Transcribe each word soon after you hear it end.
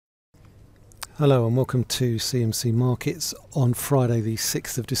Hello and welcome to CMC Markets on Friday the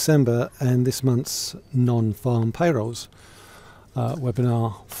 6th of December and this month's non-farm payrolls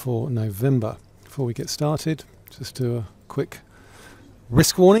webinar for November. Before we get started, just do a quick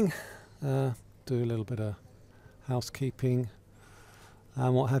risk warning, do a little bit of housekeeping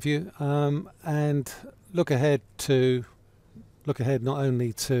and what have you, and look ahead not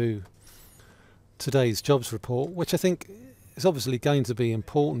only to today's jobs report, which I think is obviously going to be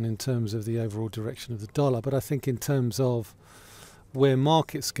important in terms of the overall direction of the dollar, but I think in terms of where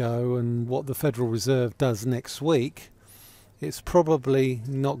markets go and what the Federal Reserve does next week, it's probably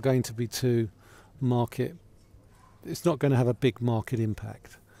not going to be it's not going to have a big market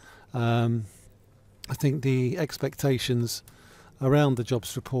impact. I think the expectations around the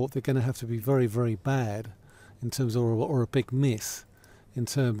jobs report, they're going to have to be very, very bad in terms of, or a big miss in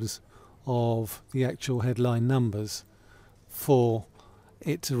terms of the actual headline numbers for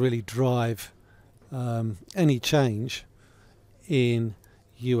it to really drive any change in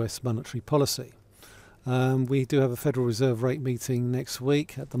US monetary policy. We do have a Federal Reserve rate meeting next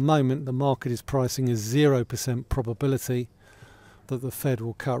week. At the moment, the market is pricing a 0% probability that the Fed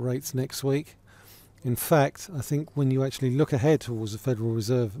will cut rates next week. In fact, I think when you actually look ahead towards the Federal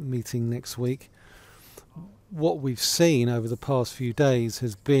Reserve meeting next week, what we've seen over the past few days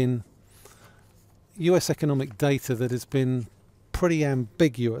has been US economic data that has been pretty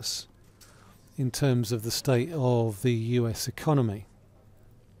ambiguous in terms of the state of the US economy.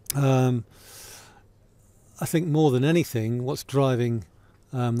 I think more than anything, what's driving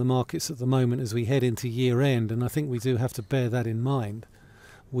the markets at the moment as we head into year end, and I think we do have to bear that in mind,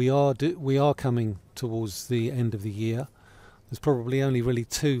 we are coming towards the end of the year. There's probably only really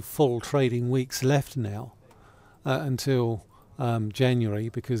 2 full trading weeks left now until January,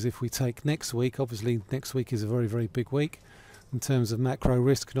 because if we take next week, obviously next week is a very, very big week in terms of macro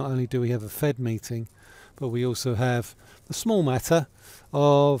risk. Not only do we have a Fed meeting, but we also have the small matter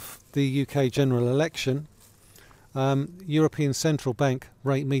of the UK general election, European Central Bank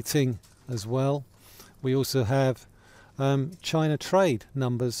rate meeting as well. We also have China trade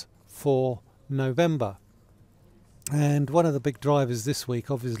numbers for November. And one of the big drivers this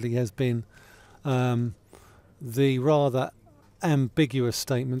week obviously has been the rather ambiguous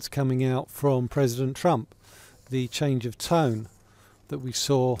statements coming out from President Trump, the change of tone that we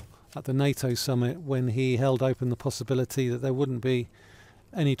saw at the NATO summit when he held open the possibility that there wouldn't be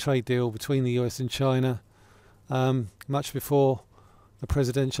any trade deal between the US and China much before the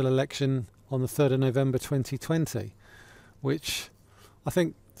presidential election on the 3rd of November 2020, which I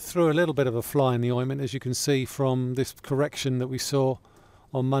think threw a little bit of a fly in the ointment, as you can see from this correction that we saw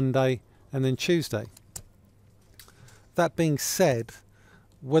on Monday and then Tuesday. That being said,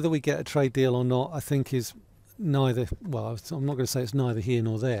 whether we get a trade deal or not, I think is neither, well, I'm not going to say it's neither here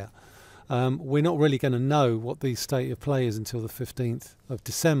nor there. We're not really going to know what the state of play is until the 15th of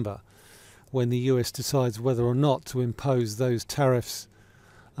December, when the US decides whether or not to impose those tariffs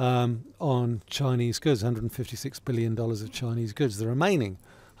on Chinese goods, $156 billion of Chinese goods, the remaining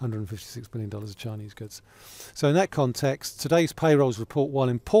 $156 billion of Chinese goods. So in that context, today's payrolls report, while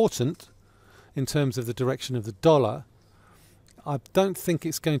important in terms of the direction of the dollar, I don't think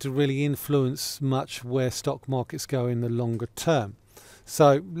it's going to really influence much where stock markets go in the longer term.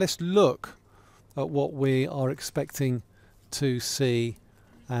 So let's look at what we are expecting to see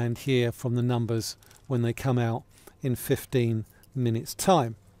and hear from the numbers when they come out in 15 minutes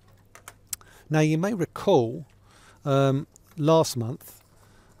time. Now, you may recall last month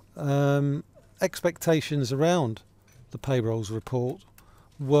expectations around the payrolls report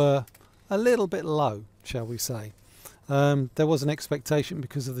were a little bit low, shall we say. There was an expectation,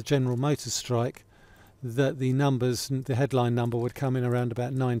 because of the General Motors strike, that the numbers, the headline number, would come in around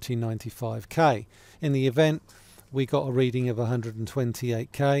about 1995k. In the event, we got a reading of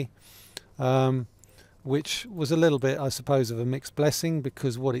 128k, which was a little bit, I suppose, of a mixed blessing,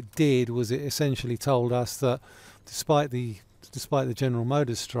 because what it did was it essentially told us that despite the General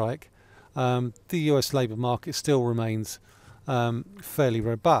Motors strike, the US labour market still remains fairly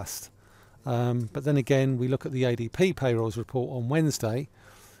robust. But then again, we look at the ADP payrolls report on Wednesday,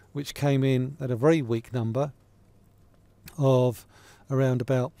 which came in at a very weak number of around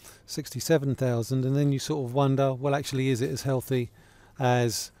about 67,000, and then you sort of wonder, well, actually, is it as healthy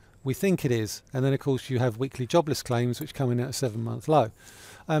as we think it is? And then, of course, you have weekly jobless claims, which come in at a 7-month low.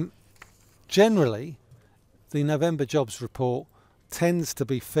 Generally, the November jobs report tends to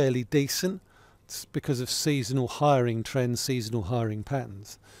be fairly decent because of seasonal hiring trends, seasonal hiring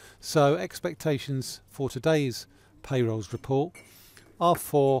patterns. So expectations for today's payrolls report are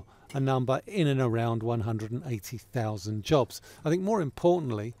for a number in and around 180,000 jobs. I think more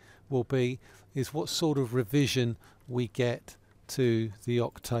importantly, will be is what sort of revision we get to the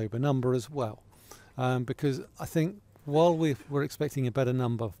October number as well. Because I think while we're expecting a better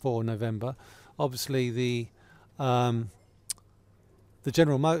number for November, obviously the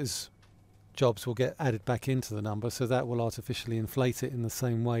General Motors jobs will get added back into the number, so that will artificially inflate it in the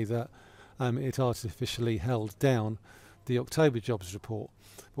same way that it artificially held down the October jobs report.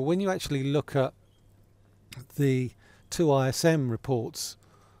 But when you actually look at the two ISM reports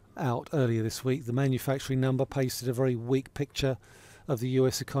out earlier this week, the manufacturing number pasted a very weak picture of the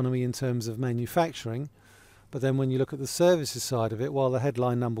US economy in terms of manufacturing. But then when you look at the services side of it, while the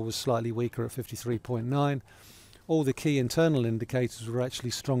headline number was slightly weaker at 53.9, all the key internal indicators were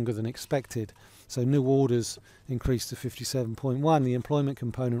actually stronger than expected. So new orders increased to 57.1, the employment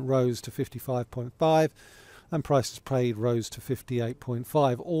component rose to 55.5, and prices paid rose to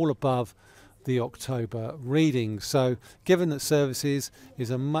 58.5, all above the October reading. So given that services is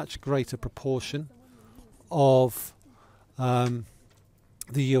a much greater proportion of the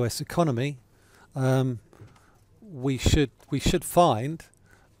US economy, we should find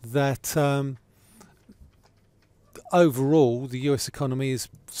that overall the US economy is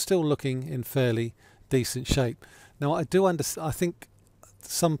still looking in fairly decent shape. Now I do understand, I think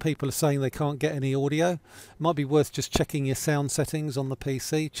some people are saying they can't get any audio. It might be worth just checking your sound settings on the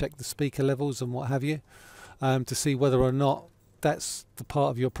PC, check the speaker levels and what have you, to see whether or not that's the part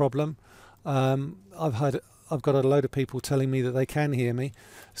of your problem. I've got a load of people telling me that they can hear me,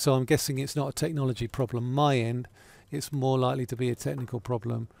 so I'm guessing it's not a technology problem my end, it's more likely to be a technical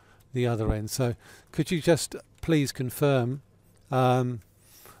problem the other end. So could you just please confirm,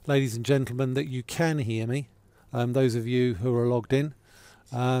 ladies and gentlemen, that you can hear me, those of you who are logged in,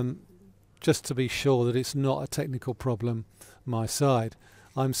 just to be sure that it's not a technical problem my side.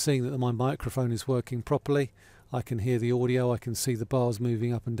 I'm seeing that my microphone is working properly. I can hear the audio, I can see the bars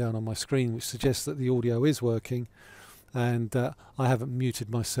moving up and down on my screen, which suggests that the audio is working, and I haven't muted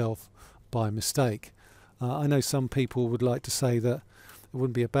myself by mistake. I know some people would like to say that it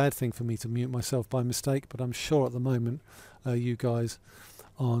wouldn't be a bad thing for me to mute myself by mistake, but I'm sure at the moment you guys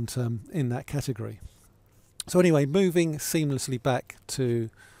aren't in that category. So anyway, moving seamlessly back to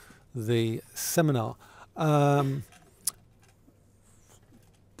the seminar. Are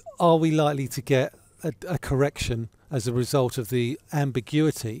we likely to get a correction as a result of the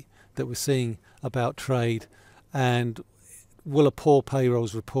ambiguity that we're seeing about trade, and will a poor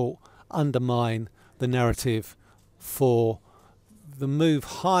payrolls report undermine the narrative for the move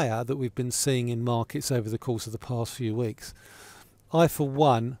higher that we've been seeing in markets over the course of the past few weeks? I, for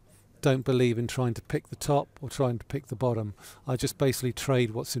one, don't believe in trying to pick the top or trying to pick the bottom. I just basically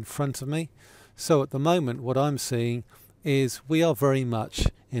trade what's in front of me. So at the moment what I'm seeing is we are very much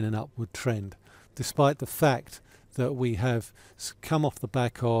in an upward trend, despite the fact that we have come off the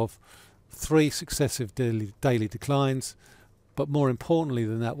back of 3 successive daily declines. But more importantly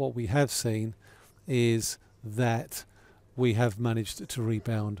than that, what we have seen is that we have managed to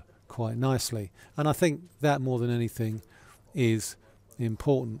rebound quite nicely, and I think that more than anything is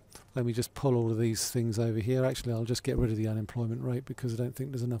important. Let me just pull all of these things over here. Actually, I'll just get rid of the unemployment rate because I don't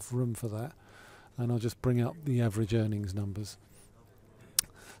think there's enough room for that, and I'll just bring up the average earnings numbers.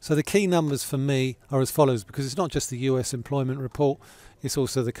 So the key numbers for me are as follows, because it's not just the US employment report, it's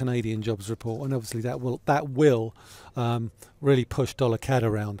also the Canadian jobs report, and obviously that will really push dollar CAD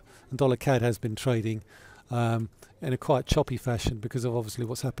around, and dollar CAD has been trading in a quite choppy fashion because of obviously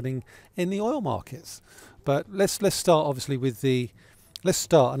what's happening in the oil markets. But let's start obviously with and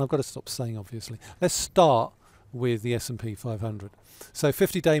I've got to stop saying obviously, let's start with the S&P 500. So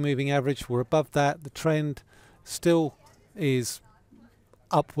 50-day moving average, we're above that. The trend still is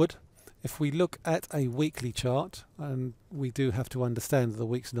upward. If we look at a weekly chart, and we do have to understand that the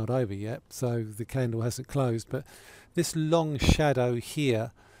week's not over yet, so the candle hasn't closed, but this long shadow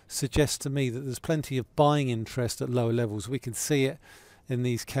here suggests to me that there's plenty of buying interest at lower levels. We can see it in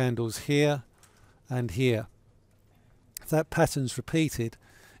these candles here and here. If that pattern's repeated,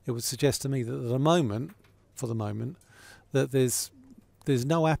 it would suggest to me that at the moment, for the moment, that there's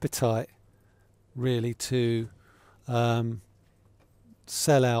no appetite really to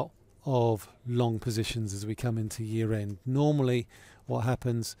sell out of long positions as we come into year end. Normally what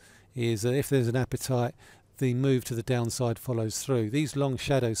happens is that if there's an appetite, the move to the downside follows through. These long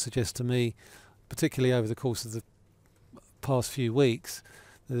shadows suggest to me, particularly over the course of the past few weeks,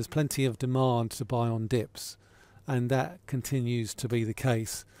 that there's plenty of demand to buy on dips, and that continues to be the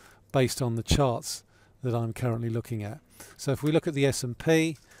case based on the charts that I'm currently looking at. So if we look at the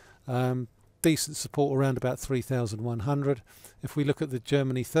S&P, decent support around about 3,100. If we look at the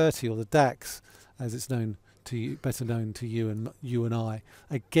Germany 30, or the DAX as it's known to you, better known to you and I.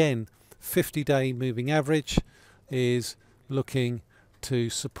 Again, 50-day moving average is looking to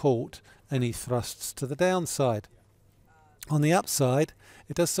support any thrusts to the downside. On the upside,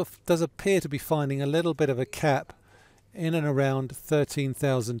 it does appear to be finding a little bit of a cap in and around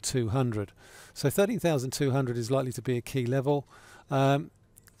 13,200. So 13,200 is likely to be a key level.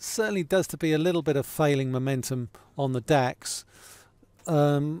 Certainly does to be a little bit of failing momentum on the DAX,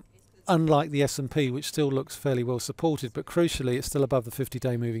 unlike the S&P, which still looks fairly well supported, but crucially it's still above the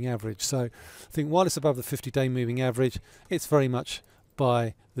 50-day moving average. So I think while it's above the 50-day moving average, it's very much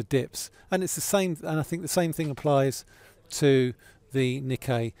by the dips, and it's the same, and I think the same thing applies to the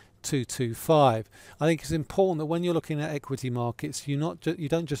Nikkei 225. I think it's important that when you're looking at equity markets, you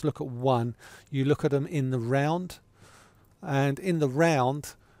don't just look at one, you look at them in the round. And in the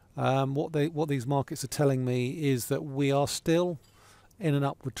round, what these markets are telling me is that we are still in an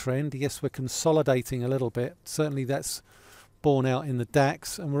upward trend. Yes, we're consolidating a little bit. Certainly that's borne out in the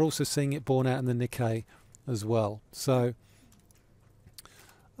DAX, and we're also seeing it borne out in the Nikkei as well. So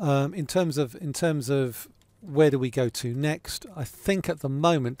in terms of where do we go to next, I think at the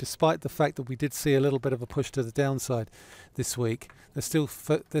moment, despite the fact that we did see a little bit of a push to the downside this week,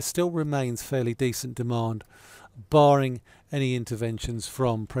 there still remains fairly decent demand, barring any interventions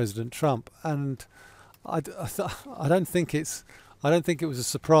from President Trump. And I don't think it was a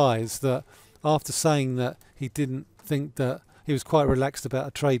surprise that after saying that he didn't think that he was quite relaxed about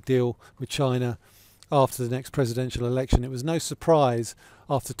a trade deal with China after the next presidential election, it was no surprise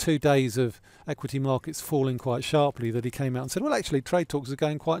after 2 days of equity markets falling quite sharply that he came out and said, well, actually trade talks are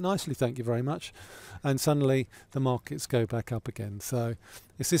going quite nicely, thank you very much. And suddenly the markets go back up again. So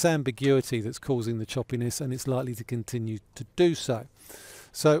it's this ambiguity that's causing the choppiness, and it's likely to continue to do so.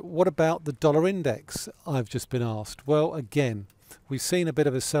 So what about the dollar index, I've just been asked? Well, again, we've seen a bit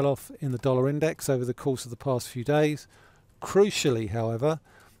of a sell-off in the dollar index over the course of the past few days. Crucially, however,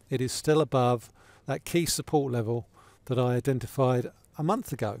 it is still above that key support level that I identified a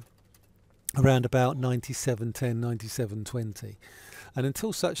month ago, around about 97.10, 97.20. And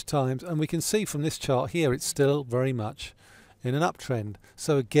until such times, and we can see from this chart here, it's still very much in an uptrend.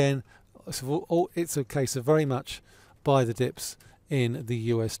 So again, it's a case of very much buy the dips in the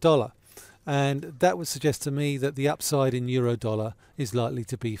US dollar. And that would suggest to me that the upside in euro dollar is likely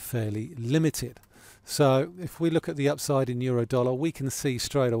to be fairly limited. So if we look at the upside in euro dollar, we can see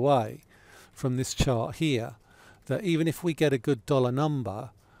straight away from this chart here that even if we get a good dollar number,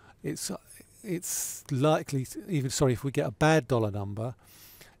 it's likely to, if we get a bad dollar number,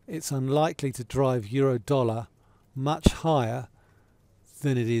 it's unlikely to drive euro dollar much higher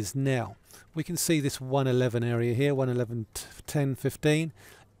than it is now. We can see this 111 area here, 111.10, 15.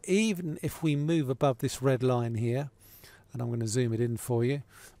 Even if we move above this red line here, and I'm going to zoom it in for you,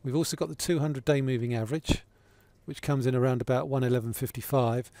 we've also got the 200-day moving average, which comes in around about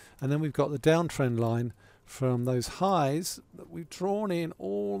 111.55, and then we've got the downtrend line from those highs that we've drawn in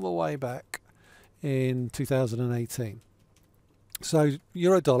all the way back in 2018. So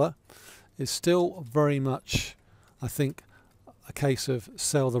euro dollar is still very much, I think, a case of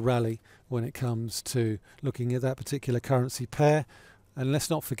sell the rally when it comes to looking at that particular currency pair. And let's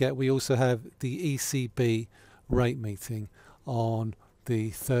not forget, we also have the ECB rate meeting on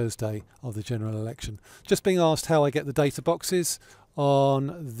the Thursday of the general election. Just being asked how I get the data boxes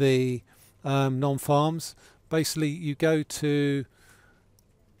on the non-farms. Basically, you go to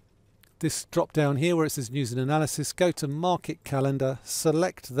this drop down here where it says news and analysis, go to market calendar,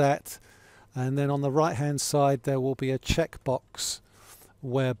 select that, and then on the right hand side there will be a checkbox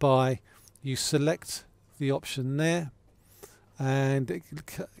whereby you select the option there, and it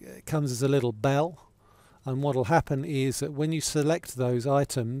comes as a little bell. And what will happen is that when you select those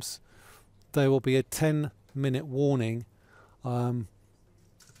items, there will be a 10-minute warning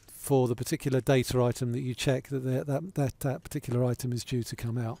for the particular data item that you check that particular item is due to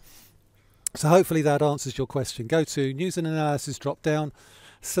come out. So hopefully that answers your question. Go to News and Analysis drop down,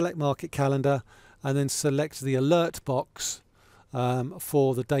 select Market Calendar, and then select the alert box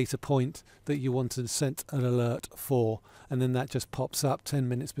for the data point that you want to send an alert for, and then that just pops up 10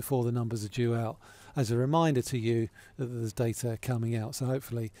 minutes before the numbers are due out as a reminder to you that there's data coming out. So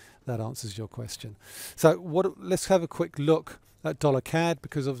hopefully that answers your question. So let's have a quick look at dollar CAD,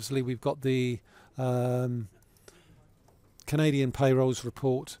 because obviously we've got the Canadian payrolls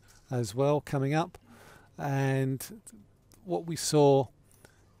report as well coming up, and what we saw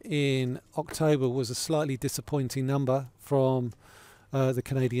in October was a slightly disappointing number from the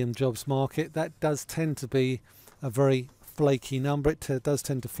Canadian jobs market. That does tend to be a very flaky number. It does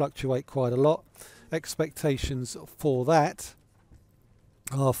tend to fluctuate quite a lot. Expectations for that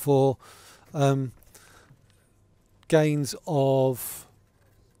are for gains of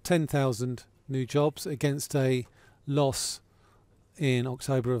 10,000 new jobs against a loss in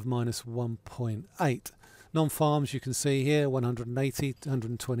October of minus 1.8. Non-farms, you can see here, 180,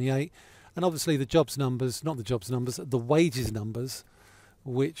 128. And obviously the jobs numbers, not the jobs numbers, the wages numbers,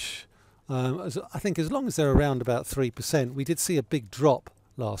 which I think as long as they're around about 3%, we did see a big drop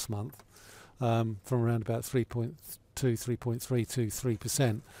last month from around about 3.2, 3.3 to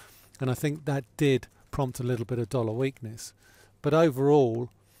 3%. And I think that did prompt a little bit of dollar weakness. But overall,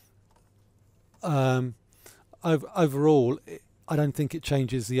 overall, I don't think it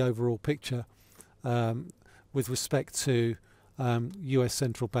changes the overall picture with respect to US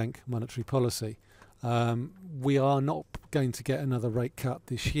central bank monetary policy. We are not going to get another rate cut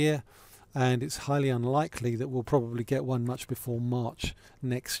this year, and it's highly unlikely that we'll probably get one much before March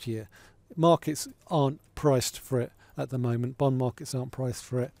next year. Markets aren't priced for it at the moment. Bond markets aren't priced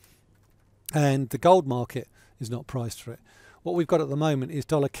for it, and the gold market is not priced for it. What we've got at the moment is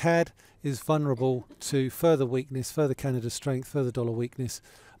dollar CAD is vulnerable to further weakness, further Canada strength, further dollar weakness,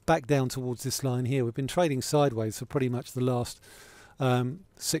 back down towards this line here. We've been trading sideways for pretty much the last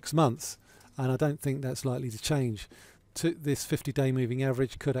 6 months, and I don't think that's likely to change. This 50-day moving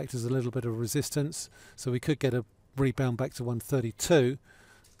average could act as a little bit of resistance, so we could get a rebound back to 132.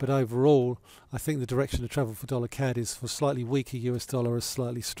 But overall, I think the direction of travel for dollar CAD is for slightly weaker US dollar, a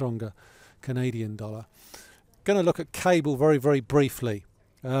slightly stronger Canadian dollar. Going to look at cable very, very briefly,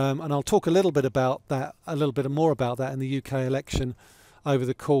 and I'll talk a little bit about that, a little bit more about that in the UK election over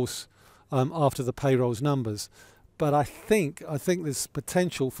the course after the payrolls numbers. But I think there's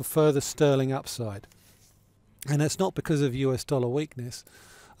potential for further sterling upside, and that's not because of US dollar weakness.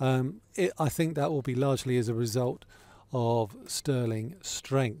 I think that will be largely as a result of sterling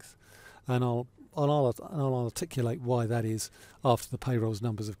strength, and I'll articulate why that is after the payrolls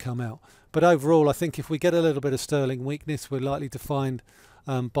numbers have come out. But overall, I think if we get a little bit of sterling weakness, we're likely to find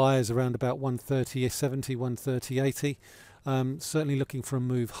buyers around about 130.70, 130.80. Certainly looking for a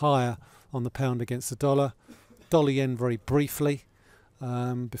move higher on the pound against the dollar. Dollar yen very briefly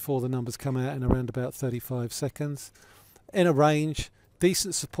before the numbers come out in around about 35 seconds. In a range,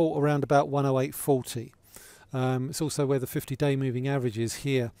 decent support around about 108.40. It's also where the 50-day moving average is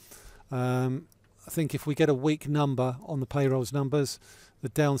here. I think if we get a weak number on the payrolls numbers, the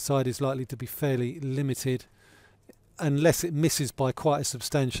downside is likely to be fairly limited unless it misses by quite a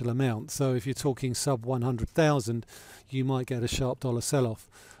substantial amount. So if you're talking sub 100,000, you might get a sharp dollar sell-off.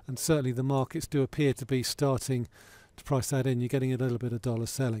 And certainly the markets do appear to be starting to price that in. You're getting a little bit of dollar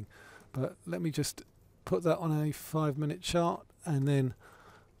selling. But let me just put that on a 5-minute chart and then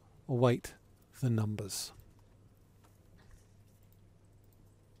await the numbers.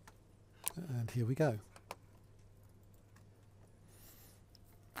 And here we go.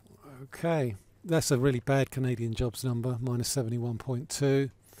 Okay, that's a really bad Canadian jobs number, minus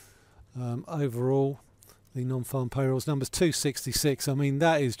 71.2. Overall, the non-farm payrolls numbers 266. I mean,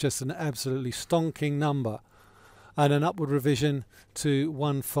 that is just an absolutely stonking number, and an upward revision to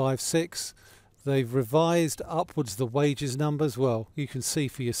 156. They've revised upwards the wages numbers. Well, you can see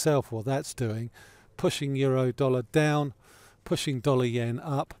for yourself what that's doing, pushing euro dollar down, pushing dollar yen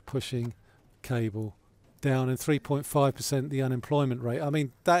up, pushing cable down, and 3.5% the unemployment rate. I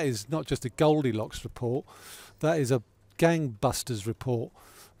mean, that is not just a Goldilocks report, that is a gangbusters report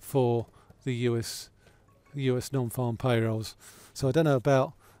for the US non-farm payrolls. So I don't know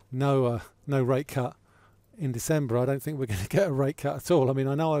about no rate cut in December. I don't think we're going to get a rate cut at all. I mean,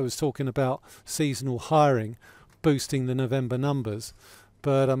 I know I was talking about seasonal hiring boosting the November numbers,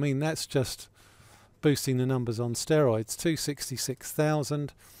 but I mean, that's just boosting the numbers on steroids.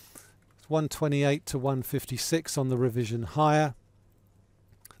 266,000, 128 to 156 on the revision higher.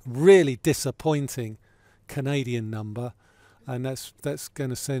 Really disappointing Canadian number, and that's going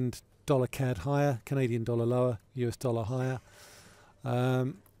to send dollar CAD higher, Canadian dollar lower, US dollar higher.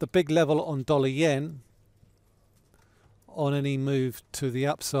 The big level on dollar yen on any move to the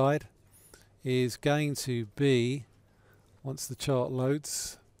upside is going to be, once the chart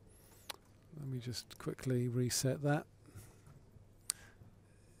loads, let me just quickly reset that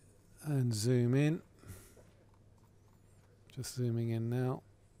and zoom in. Just zooming in now.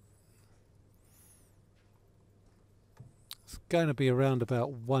 It's going to be around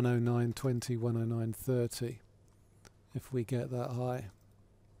about 109.20, 109.30 if we get that high.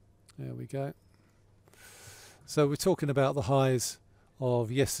 There we go. So we're talking about the highs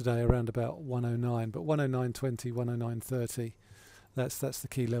of yesterday around about 109, but 109.20, 109.30, that's the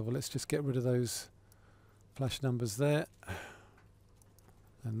key level. Let's just get rid of those flash numbers there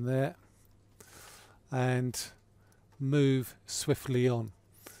and there and move swiftly on.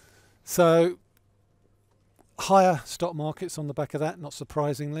 So Higher stock markets on the back of that, not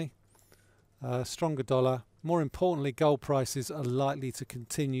surprisingly. Stronger dollar. More importantly, gold prices are likely to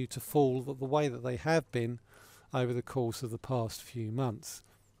continue to fall the way that they have been over the course of the past few months.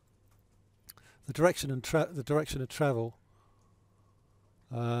 The direction of travel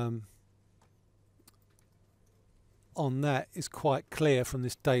on that is quite clear from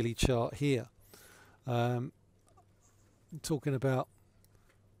this daily chart here. Talking about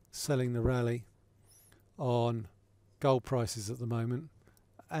selling the rally on gold prices at the moment,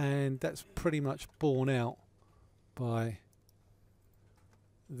 and that's pretty much borne out by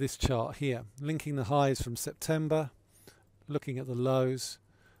this chart here, linking the highs from September, looking at the lows.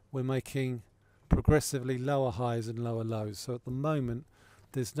 We're making progressively lower highs and lower lows, so at the moment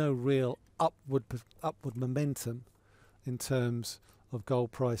there's no real upward momentum in terms of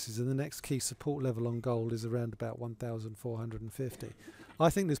gold prices, and the next key support level on gold is around about 1,450. I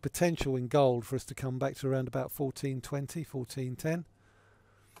think there's potential in gold for us to come back to around about 1420, 1410.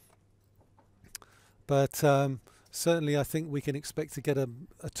 But certainly I think we can expect to get a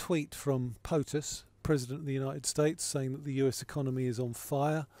tweet from POTUS, President of the United States, saying that the US economy is on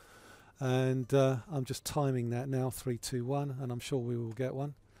fire. And I'm just timing that now, 3, 2, 1, and I'm sure we will get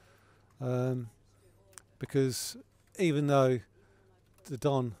one. Because even though the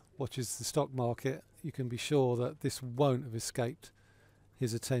Don watches the stock market, you can be sure that this won't have escaped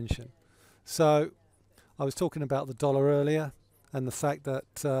his attention. So I was talking about the dollar earlier and the fact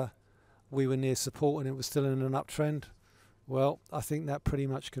that we were near support and it was still in an uptrend. Well, I think that pretty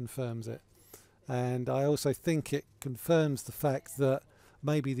much confirms it. And I also think it confirms the fact that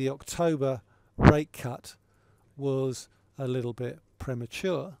maybe the October rate cut was a little bit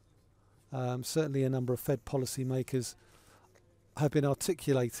premature. Certainly a number of Fed policymakers have been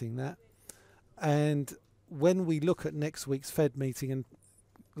articulating that. And when we look at next week's Fed meeting, and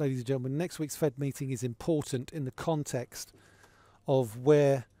ladies and gentlemen, next week's Fed meeting is important in the context of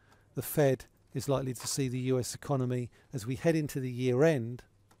where the Fed is likely to see the US economy as we head into the year end,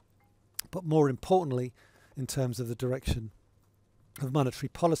 but more importantly in terms of the direction of monetary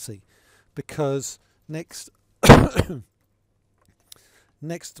policy, because next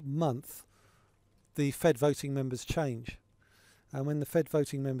month the Fed voting members change, and when the Fed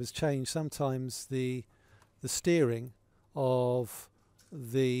voting members change, sometimes the steering of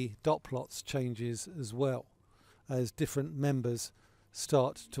the dot plots changes as well, as different members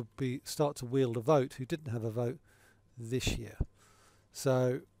start to wield a vote who didn't have a vote this year.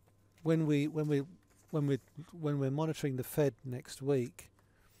 So when we're monitoring the Fed next week,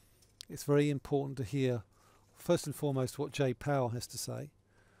 it's very important to hear first and foremost what Jay Powell has to say,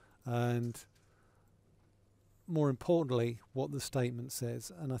 and more importantly what the statement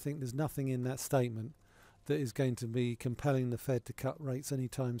says. And I think there's nothing in that statement that is going to be compelling the Fed to cut rates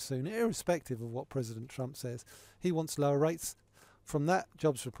anytime soon, irrespective of what President Trump says. He wants lower rates. From that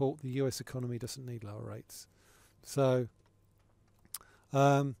jobs report, the US economy doesn't need lower rates. So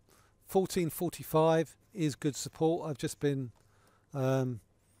 1445 is good support. I've just been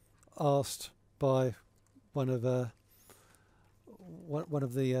asked by one of the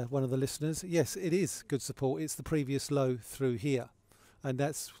listeners. Yes, it is good support. It's the previous low through here, and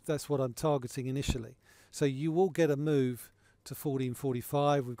that's what I'm targeting initially. So you will get a move to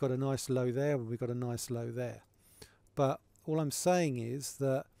 1445. We've got a nice low there, and we've got a nice low there. But all I'm saying is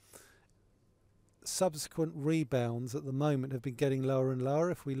that subsequent rebounds at the moment have been getting lower and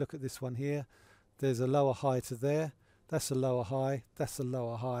lower. If we look at this one here, there's a lower high to there. That's a lower high. That's a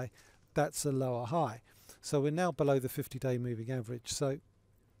lower high. That's a lower high. So we're now below the 50-day moving average. So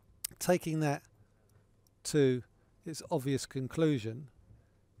taking that to its obvious conclusion,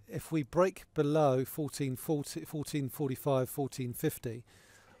 if we break below 1440, 1445, 1450,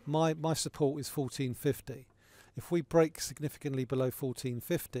 my support is 1450. If we break significantly below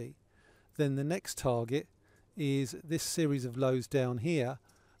 1450, then the next target is this series of lows down here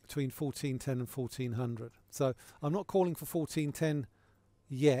between 1410 and 1400. So I'm not calling for 1410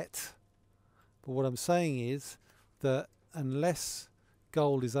 yet, but what I'm saying is that unless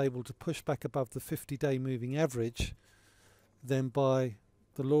gold is able to push back above the 50-day moving average, then by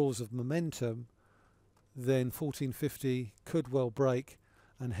the laws of momentum, then 1450 could well break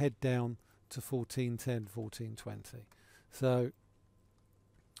and head down to 1410, 1420. So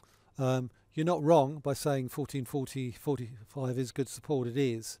you're not wrong by saying 1440, 45 is good support. It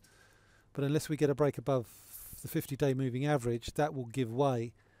is, but unless we get a break above the 50-day moving average, that will give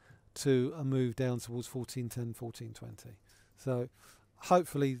way to a move down towards 1410, 1420. So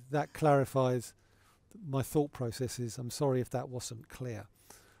hopefully that clarifies my thought processes. I'm sorry if that wasn't clear.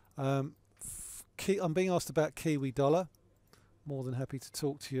 I'm being asked about Kiwi dollar. More than happy to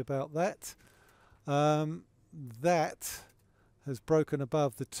talk to you about that. that has broken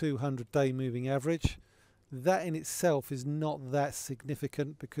above the 200-day moving average. That in itself is not that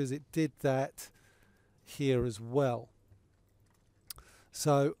significant because it did that here as well.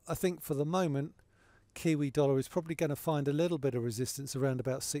 So I think for the moment Kiwi dollar is probably going to find a little bit of resistance around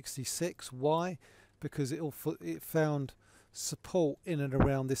about 66. Why? Because it found support in and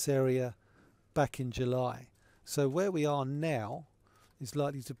around this area back in July. So where we are now is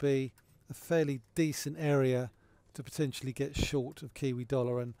likely to be a fairly decent area to potentially get short of Kiwi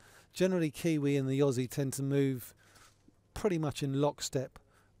dollar, and generally Kiwi and the Aussie tend to move pretty much in lockstep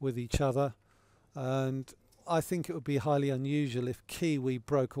with each other, and I think it would be highly unusual if Kiwi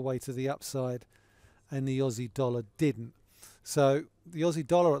broke away to the upside and the Aussie dollar didn't. So the Aussie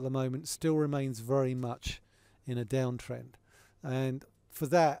dollar at the moment still remains very much in a downtrend, and for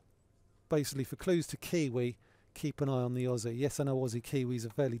that, basically for clues to Kiwi, keep an eye on the Aussie. Yes, I know Aussie Kiwi is a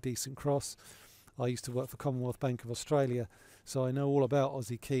fairly decent cross. I used to work for Commonwealth Bank of Australia, so I know all about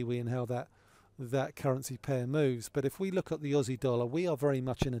Aussie Kiwi and how that currency pair moves. But if we look at the Aussie dollar, we are very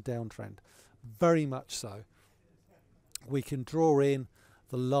much in a downtrend, very much so. We can draw in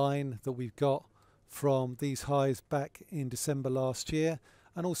the line that we've got from these highs back in December last year,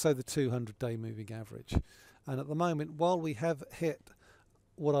 and also the 200-day moving average. And at the moment, while we have hit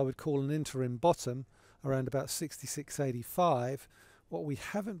what I would call an interim bottom around about 66.85, what we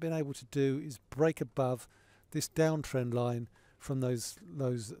haven't been able to do is break above this downtrend line from those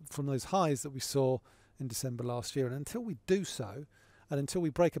highs that we saw in December last year. And until we do so, and until we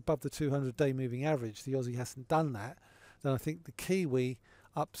break above the 200-day moving average, the Aussie hasn't done that, then I think the Kiwi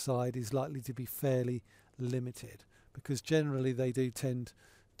upside is likely to be fairly limited, because generally they do tend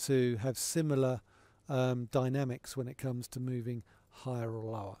to have similar dynamics when it comes to moving higher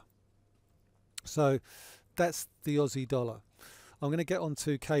or lower. So that's the Aussie dollar. I'm going to get on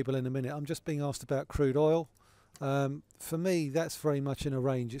to cable in a minute. I'm just being asked about crude oil. For me, that's very much in a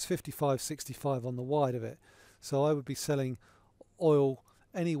range. It's 55.65 on the wide of it. So I would be selling oil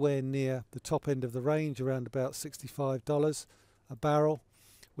anywhere near the top end of the range, around about $65 a barrel.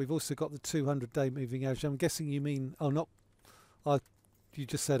 We've also got the 200-day moving average. I'm guessing you mean, oh, not, you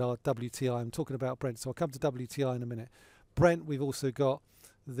just said WTI. I'm talking about Brent, so I'll come to WTI in a minute. Brent, we've also got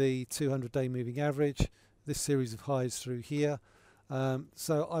the 200-day moving average, this series of highs through here.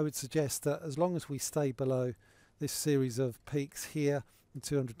 So I would suggest that as long as we stay below this series of peaks here, the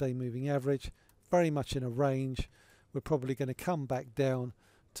 200-day moving average, very much in a range, we're probably going to come back down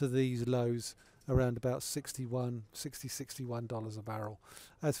to these lows around about $61 a barrel.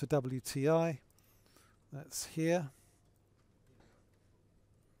 As for WTI, that's here.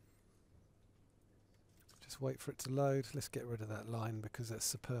 Just wait for it to load. Let's get rid of that line because that's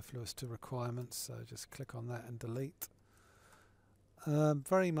superfluous to requirements, so just click on that and delete.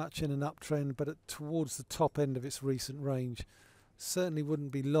 Very much in an uptrend, but towards the top end of its recent range. Certainly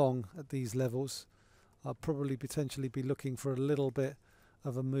wouldn't be long at these levels. I'll probably potentially be looking for a little bit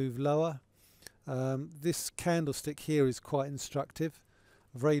of a move lower. This candlestick here is quite instructive.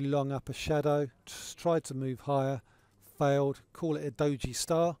 A very long upper shadow. Just tried to move higher, failed. Call it a doji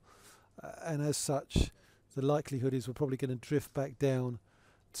star, and as such, the likelihood is we're probably going to drift back down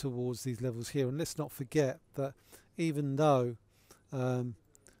towards these levels here. And let's not forget that even though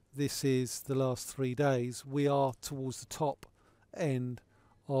this is the last 3 days, we are towards the top end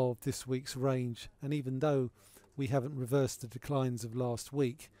of this week's range, and even though we haven't reversed the declines of last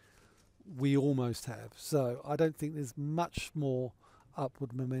week, we almost have. So I don't think there's much more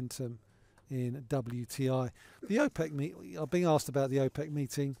upward momentum in WTI. The OPEC meeting, I'm being asked about the OPEC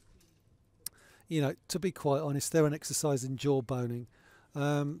meeting. You know, to be quite honest, they're an exercise in jawboning.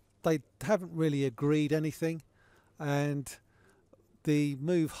 They haven't really agreed anything, and the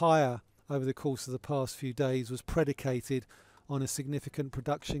move higher over the course of the past few days was predicated on a significant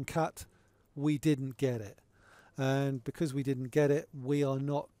production cut. We didn't get it, and because we didn't get it, we are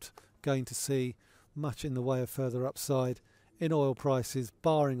not going to see much in the way of further upside in oil prices,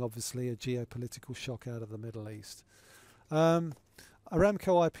 barring obviously a geopolitical shock out of the Middle East. Aramco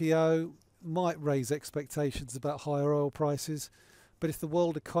IPO might raise expectations about higher oil prices, but if the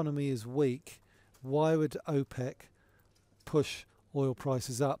world economy is weak, why would OPEC push oil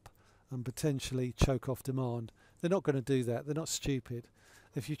prices up and potentially choke off demand? They're not going to do that. They're not stupid.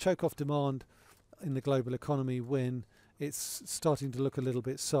 If you choke off demand in the global economy when it's starting to look a little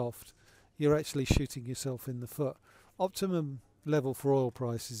bit soft, you're actually shooting yourself in the foot. Optimum level for oil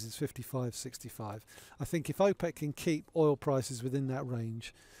prices is 55.65. I think if OPEC can keep oil prices within that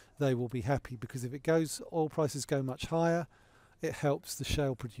range, they will be happy, because if oil prices go much higher, it helps the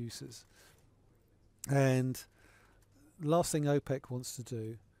shale producers. And last thing OPEC wants to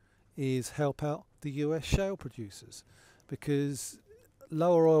do is help out the US shale producers, because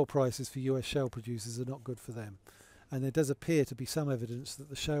lower oil prices for US shale producers are not good for them. And there does appear to be some evidence that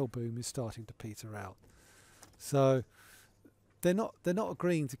the shale boom is starting to peter out. So they're not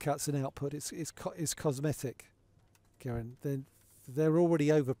agreeing to cuts in output. It's cosmetic, Karen. They're already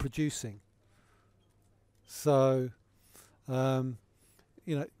overproducing. So for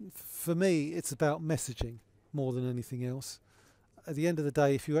me, it's about messaging more than anything else. At the end of the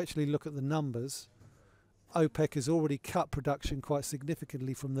day, if you actually look at the numbers, OPEC has already cut production quite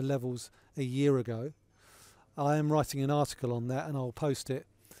significantly from the levels a year ago. I am writing an article on that, and I'll post it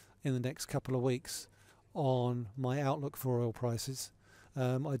in the next couple of weeks on my outlook for oil prices.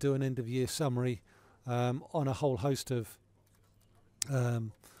 I do an end of year summary on a whole host of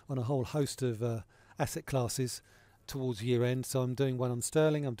asset classes towards year end. So I'm doing one on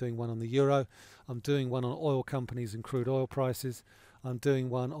sterling, I'm doing one on the euro, I'm doing one on oil companies and crude oil prices, I'm doing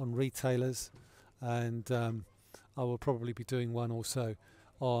one on retailers, and I will probably be doing one also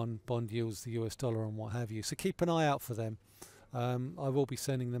on bond yields, the US dollar, and what have you. So keep an eye out for them. I will be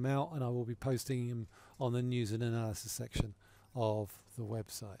sending them out, and I will be posting them on the news and analysis section of the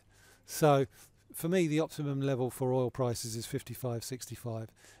website. So for me, the optimum level for oil prices is 55.65.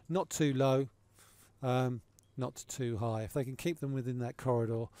 Not too low, not too high. If they can keep them within that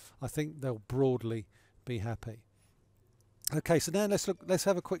corridor, I think they'll broadly be happy. Okay, so now let's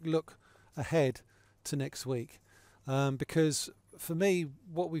have a quick look ahead to next week, because for me,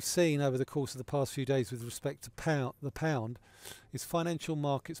 what we've seen over the course of the past few days with respect to the pound is financial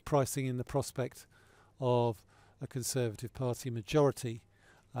markets pricing in the prospect of a Conservative Party majority,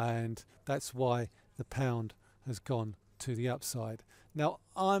 and that's why the pound has gone to the upside. Now,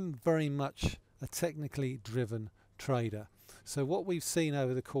 I'm very much a technically driven trader, so what we've seen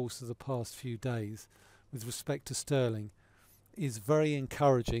over the course of the past few days with respect to sterling is very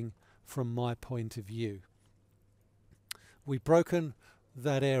encouraging from my point of view. We've broken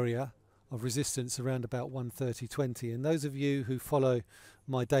that area of resistance around about 130.20, and those of you who follow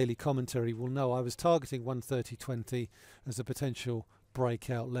my daily commentary will know I was targeting 130.20 as a potential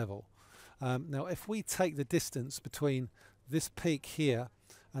breakout level. Now, if we take the distance between this peak here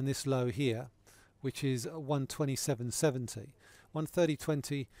and this low here, which is 127.70,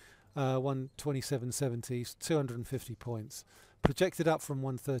 130.20, 127.70 is 250 points. Projected up from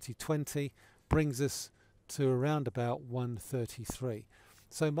 130.20 brings us to around about 133.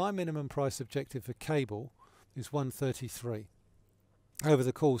 So my minimum price objective for cable is 133 over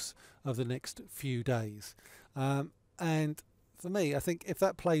the course of the next few days. And for me, I think if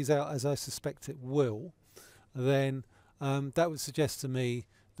that plays out as I suspect it will, then that would suggest to me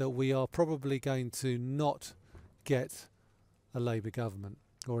that we are probably going to not get a Labour government,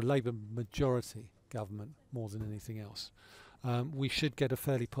 or a Labour majority government, more than anything else. We should get a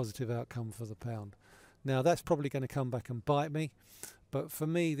fairly positive outcome for the pound. Now, that's probably going to come back and bite me, but for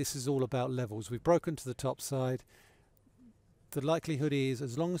me, this is all about levels. We've broken to the top side. The likelihood is,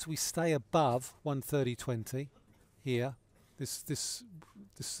 as long as we stay above 130.20 here, this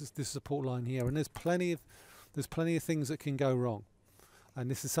support line here, and there's plenty of things that can go wrong, and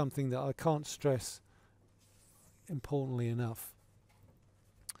this is something that I can't stress importantly enough.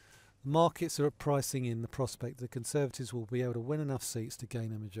 Markets are pricing in the prospect that Conservatives will be able to win enough seats to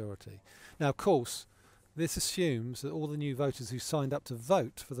gain a majority. Now, of course, this assumes that all the new voters who signed up to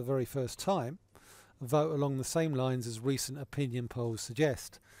vote for the very first time vote along the same lines as recent opinion polls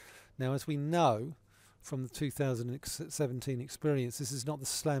suggest. Now, as we know from the 2017 experience, this is not the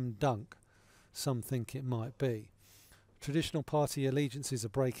slam dunk some think it might be. Traditional party allegiances are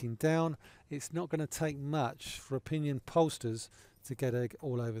breaking down. It's not going to take much for opinion pollsters to get egg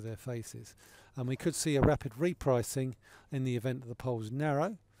all over their faces. And we could see a rapid repricing in the event that the polls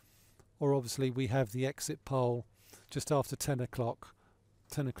narrow, or obviously we have the exit poll just after 10 o'clock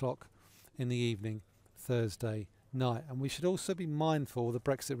in the evening, Thursday night. And we should also be mindful of the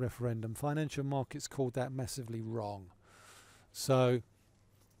Brexit referendum. Financial markets called that massively wrong. So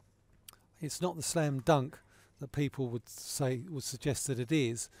it's not the slam dunk that people would suggest that it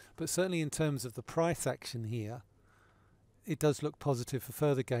is, but certainly in terms of the price action here, it does look positive for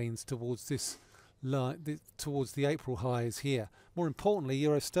further gains towards towards the April highs here. More importantly,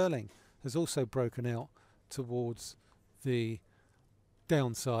 euro sterling has also broken out towards the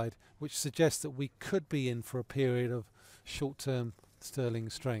downside, which suggests that we could be in for a period of short-term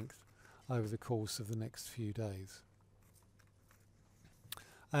sterling strength over the course of the next few days.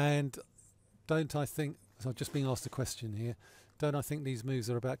 And don't I think, so I've just been asked a question here, don't I think these moves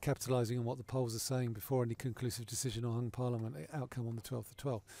are about capitalising on what the polls are saying before any conclusive decision on hung parliament outcome on the 12th of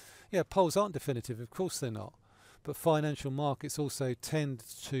 12th? Yeah, polls aren't definitive, of course they're not. but financial markets also tend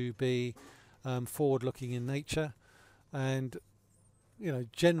to be forward-looking in nature, and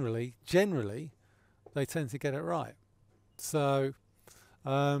generally they tend to get it right. So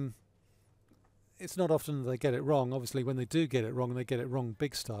it's not often that they get it wrong. Obviously, when they do get it wrong, they get it wrong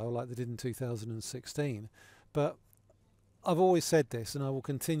big style, like they did in 2016. But I've always said this, and I will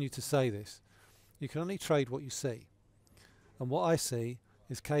continue to say this: you can only trade what you see. And what I see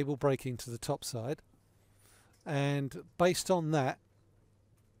is cable breaking to the top side, and based on that,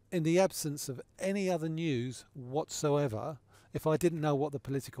 in the absence of any other news whatsoever, if I didn't know what the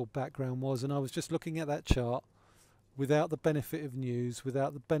political background was and I was just looking at that chart without the benefit of news,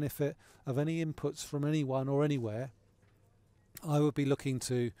 without the benefit of any inputs from anyone or anywhere, I would be looking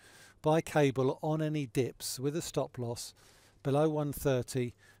to buy cable on any dips with a stop loss below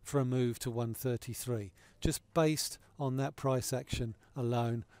 130 for a move to 133, just based on that price action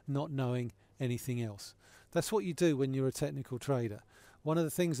alone, not knowing anything else. That's what you do when you're a technical trader. One of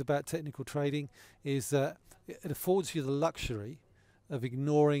the things about technical trading is that it affords you the luxury of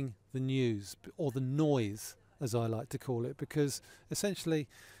ignoring the news, or the noise as I like to call it, because essentially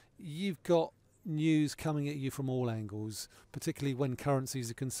you've got news coming at you from all angles, particularly when currencies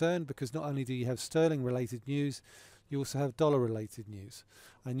are concerned, because not only do you have sterling related news, you also have dollar related news,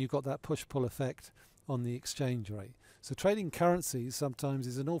 and you've got that push-pull effect on the exchange rate. So trading currencies sometimes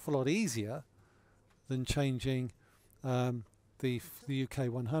is an awful lot easier than changing the UK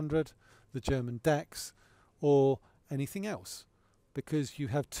 100, the German DAX, or anything else, because you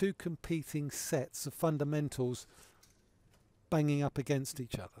have two competing sets of fundamentals banging up against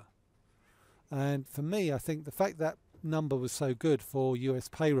each other. And for me, I think the fact that number was so good for US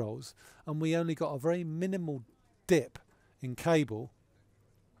payrolls and we only got a very minimal dip in cable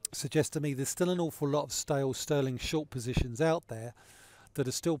suggests to me there's still an awful lot of stale sterling short positions out there that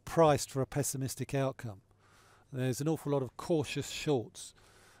are still priced for a pessimistic outcome. There's an awful lot of cautious shorts,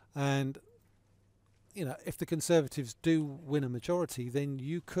 and if the Conservatives do win a majority, then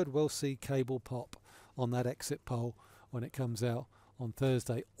you could well see cable pop on that exit poll when it comes out on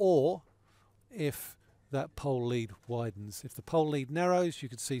Thursday, or if that poll lead widens. If the poll lead narrows, you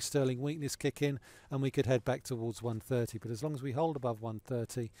could see sterling weakness kick in and we could head back towards 130. But as long as we hold above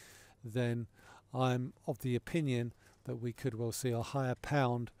 130, then I'm of the opinion that we could well see a higher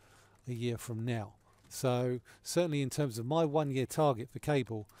pound a year from now. So certainly in terms of my 1 year target for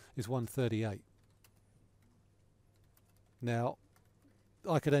cable is 138. Now,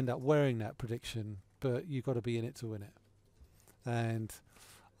 I could end up wearing that prediction, but you've got to be in it to win it. And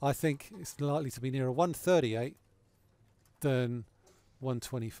I think it's likely to be nearer 138 than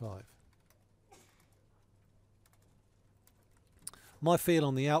 125. My feel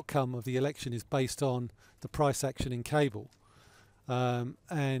on the outcome of the election is based on the price action in cable.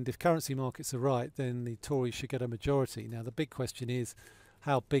 And if currency markets are right, then the Tories should get a majority. Now, the big question is,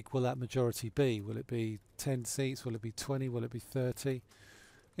 how big will that majority be? Will it be 10 seats? Will it be 20? Will it be 30?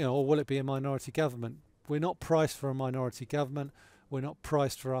 Or will it be a minority government? We're not priced for a minority government. We're not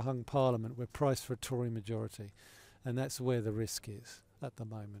priced for a hung parliament. We're priced for a Tory majority. And that's where the risk is at the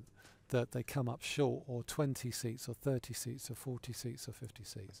moment, that they come up short, or 20 seats or 30 seats or 40 seats or 50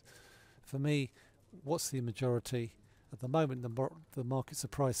 seats. For me, what's the majority? At the moment, the markets are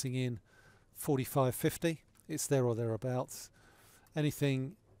pricing in 45.50. It's there or thereabouts.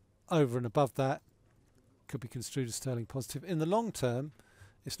 Anything over and above that could be construed as sterling positive. In the long term,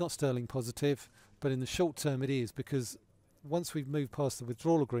 it's not sterling positive, but in the short term it is, because once we've moved past the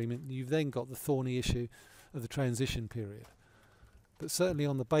withdrawal agreement, you've then got the thorny issue of the transition period. But certainly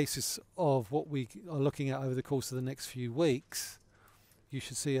on the basis of what we are looking at over the course of the next few weeks, you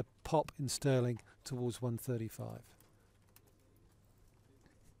should see a pop in sterling towards 135.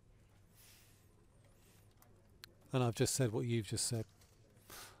 And I've just said what you've just said.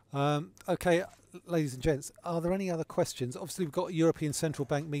 Okay, ladies and gents, are there any other questions? Obviously, we've got a European Central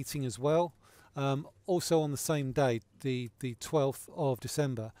Bank meeting as well. Also on the same day, the 12th of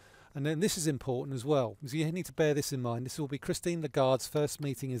December. And then this is important as well, because you need to bear this in mind. This will be Christine Lagarde's first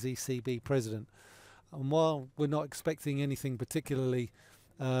meeting as ECB president. And while we're not expecting anything particularly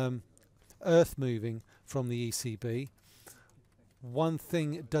earth-moving from the ECB, one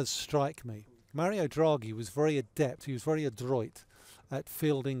thing does strike me. Mario Draghi was very adept, he was very adroit at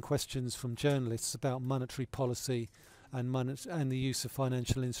fielding questions from journalists about monetary policy and the use of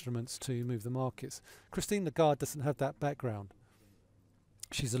financial instruments to move the markets. Christine Lagarde doesn't have that background.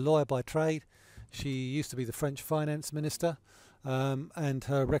 She's a lawyer by trade. She used to be the French finance minister, and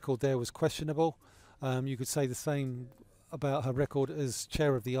her record there was questionable. You could say the same about her record as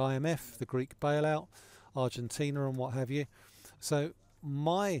chair of the IMF, the Greek bailout, Argentina and what have you. So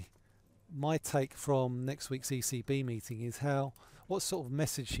my my take from next week's ECB meeting is what sort of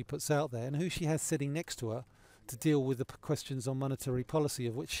message she puts out there and who she has sitting next to her to deal with the questions on monetary policy,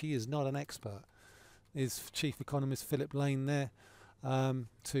 of which she is not an expert. Is Chief Economist Philip Lane there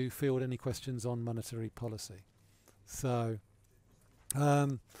to field any questions on monetary policy? So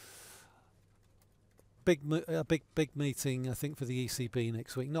big meeting, I think, for the ECB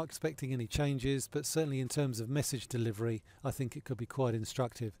next week. Not expecting any changes, but certainly in terms of message delivery, I think it could be quite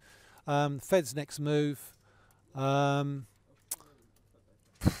instructive. Fed's next move, nothing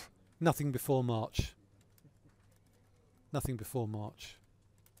before March. Nothing before March.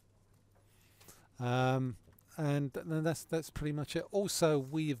 And that's pretty much it. Also,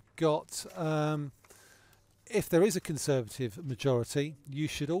 we've got, if there is a Conservative majority, you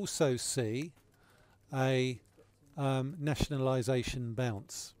should also see a nationalisation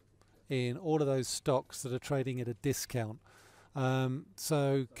bounce in all of those stocks that are trading at a discount.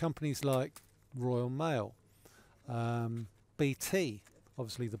 So companies like Royal Mail, BT,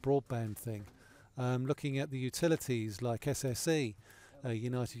 obviously the broadband thing, looking at the utilities like SSE,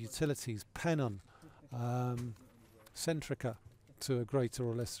 United Utilities, Pennon, Centrica to a greater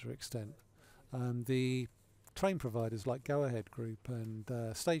or lesser extent, the train providers like Go Ahead Group and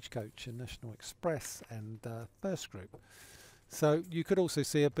Stagecoach and National Express and First Group. So you could also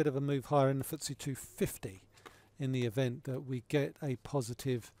see a bit of a move higher in the FTSE 250 in the event that we get a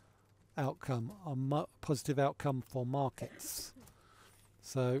positive outcome, for markets.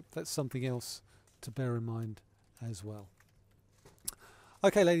 So that's something else to bear in mind as well.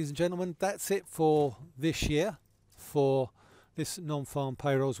 Okay, ladies and gentlemen, that's it for this year for this non-farm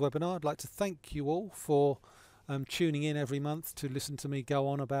payrolls webinar. I'd like to thank you all for tuning in every month to listen to me go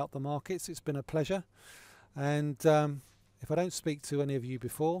on about the markets. It's been a pleasure. And if I don't speak to any of you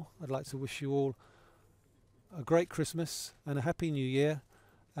before, I'd like to wish you all a great Christmas and a happy New Year.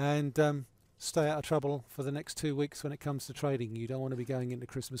 And stay out of trouble for the next 2 weeks when it comes to trading. You don't want to be going into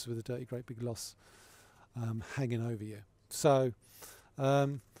Christmas with a dirty, great big loss hanging over you. So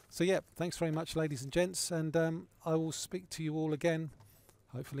yeah, thanks very much, ladies and gents, and I will speak to you all again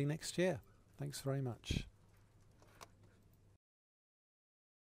hopefully next year. Thanks very much.